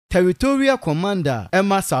Territorial Commander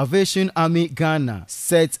Emma Salvation Army Ghana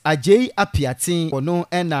set Ajay Apiatin ono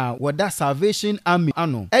ena wada Salvation Army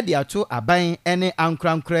ano edi ato aban ene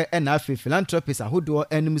ankrankre ena afi philanthropist ahodo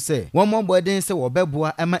enim se won boden se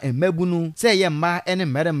wobeboa ema emabunu se ye mma ene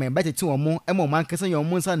mmereme betete won ema mankese ye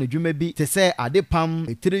won nsa na dwuma bi te se adepam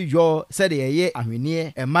etiri yo se de ye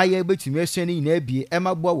ahwenie ema ye betumi ahwani na abie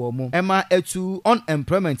ema boa won ema etu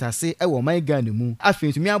unemployment ase e wo man Ghana mu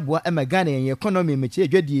afi tumi aboa ema Ghana ye economy meche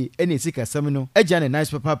adwadie ene sika samno agya ne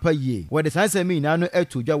nice papa ye wo de sansami na no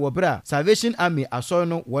etu dwa wo bra Salvation Army aso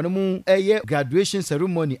no won mu eye graduation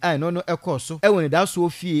ceremony ai no ekoso e woni da so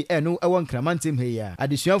fie eno e won kramantem he ya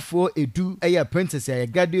adesuafo edu eye apprentice ya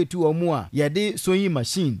graduate wo mu a ye de sewing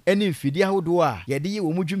machine ene mfidi ahodo a ye de ye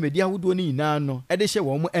wo mu dwumedi ahodo ni nyina no e de hye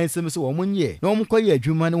wo mu ensem so wo mu nye na wo mu koye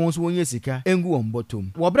adwuma ne won so won ye sika engu won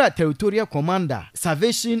bottom wo bra Territorial Commander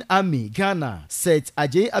Salvation Army Ghana set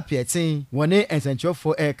Ajay Apiatin wone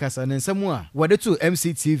ensanchofo kasa nensemu a wode to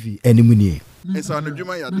MCTV animunie esa no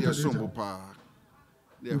dwuma ya de sombo pa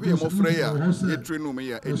de hwe mo frɛ ya etre no me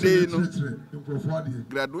ya edei no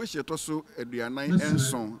graduation to so aduanan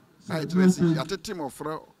enson ai tresi atete mo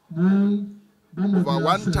frɛ over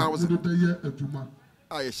 1000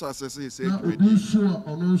 ai sha se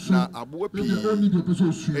na abo pi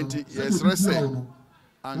enti yesrese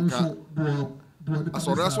anka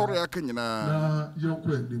asore akanyina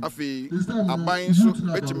afi aban so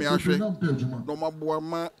betimi ahwe no maboa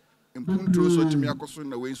ma impunto so timi akoso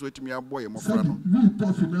na we so timi aboye mofra no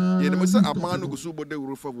ye dem se aban no gusu bode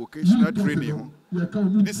wuro for vocational training ho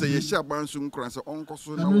di se ye hye aban so nkran se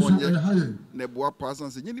onkoso na wonye na boa pasan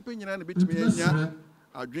se nyini pe nyina na betimi anya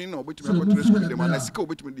adwen na obetimi akotre school dem na sika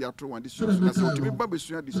obetimi di atro wan di so na se otimi ba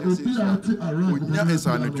besua di se onya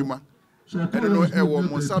esa na dwuma eno no ewo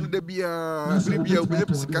mo sa no da bia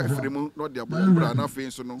obi sika fremu no de abo bra na fe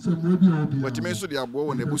so no watime so de abo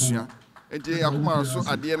wo na busua enti akoma so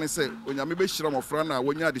ade ne se onyame be hira mofra na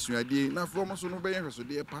wonya adesuade na afro mo so no be yehweso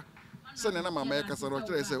de pa se ne na mama ya kasa ro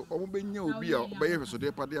kire se omo be nya obi a be yehweso de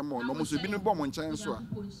pa de ma no mo so bi no bo mo nchen so a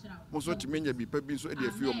mo so time nya bi pa bi so de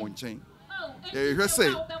afi o mo nchen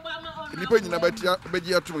hwese nipa nyina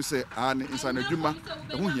be atum se ne insana dwuma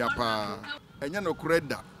ho hia pa enya no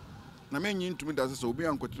koreda na menyi ntumi da se obi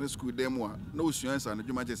ankotre school dem a na osua insana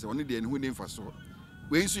dwuma je se one de ne hu ne mfa so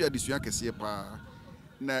we nsu ya desua kese pa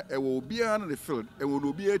na ewo obi an the field ewo no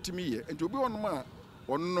obi atimi ye enti obi wono ma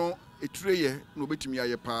onno eture ye na obetimi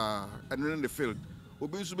aye pa eno in the field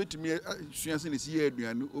obi nsu betimi sua se ne si ye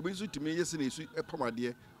aduane obi nsu timi ye se ne su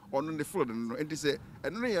epamade onno the field no enti se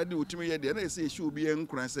eno ya de otimi ye de na se ehye obi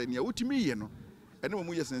enkran se ne otimi ye no eno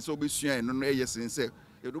mu ye se se obesua eno no eye se se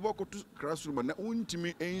edobo koto classroom na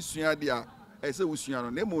untimi ensua de a ese usua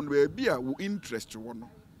no na mo no bi a wo interest wo no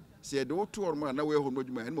se de woto orma na we ho no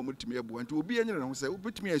dwuma eno mo timi abu anti obi enyere no se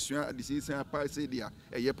obetimi asua adisi apa se dia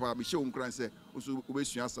eye pa bi hye onkran se oso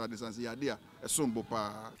obesua sa de sanse ya de a esombo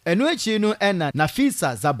pa eno echi no ena na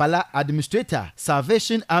Fisa Zabala administrator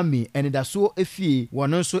Salvation Army enidaso efie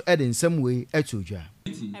wono so ede nsam we atodwa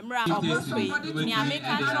emra oboswe ni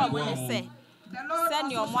ameka tro mo ne se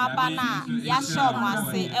send your mabana ya show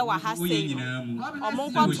mase e wa ha sei omo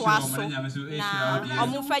nkoto aso na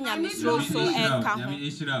omo fa nyamesro so enka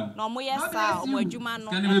ho na omo yesa omo adwuma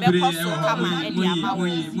no ebe koso kama e di amawo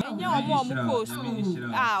enye omo ko school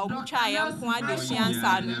omo twa ye nko adehia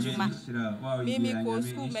nsa no dwuma mimi ko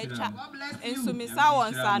school mecha enso mi sa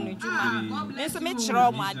won sa no dwuma enso me kire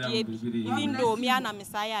omo ade bi even though me ana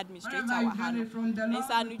mesaya administrator wa ha no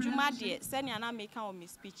ensa no dwuma de senior na meka o mi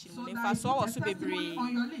speech no fa so wo bebre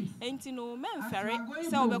enti no memfere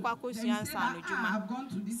se obekwa kosua nsa no dwuma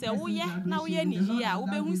se woye na woye ni hi a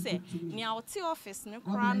wobehu se ne oti office ne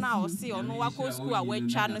kra na o se ono wako school a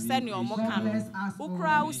watwa no se ne omo ka no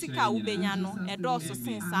ukra usika ubenya no edoso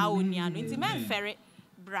sinsa oni ano enti memfere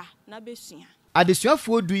bra na besua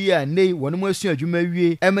adesuafo du yi a nei wono mu asua adwuma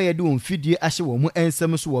wie ema ye de won fidie ahye won mu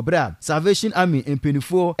ensem so wo bra Salvation Army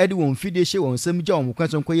empenifo e de won fidie hye won nsem gya won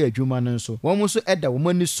kwanson koye adwuma no nso won so eda won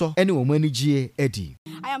mani so ene won mani gie edi.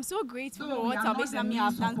 I am so grateful for what Salvation Army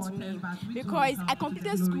have done to me because I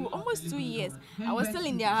completed school almost 2 years. I was still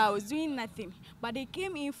in their house doing nothing, but they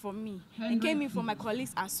came in for me and came in for my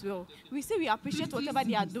colleagues as well. We say we appreciate whatever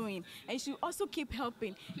they are doing and should also keep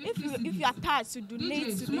helping. If you are touched to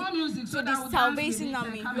donate to this Salvation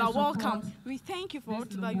Army, you are welcome. We thank you for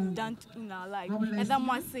whatever you've done in our life. And then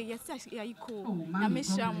I say, yes, yeah, you cool.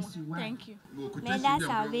 Thank you. Meda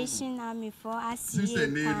Salvation Army for us. If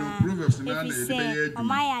you say, oh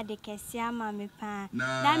my, the Cassia Mammy Pan.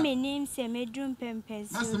 That may name say, Medroom Pempers.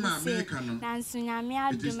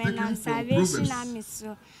 Nansunamia Dumen Salvation Army.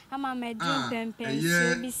 So I'm a Medroom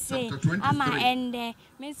Pempers. Be say, I'm a ende.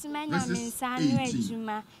 Miss Manamin Sanu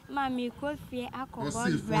Juma. Mammy Coffee,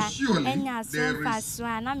 Akobon Bra, and your so fast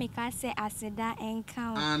one. I make us say, I said that and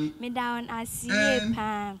count me down as see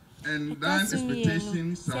pan. And that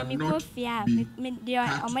expectations are not me dear,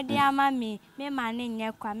 my dear mammy, me manning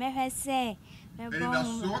your quame say. I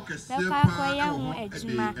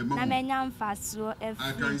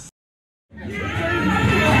can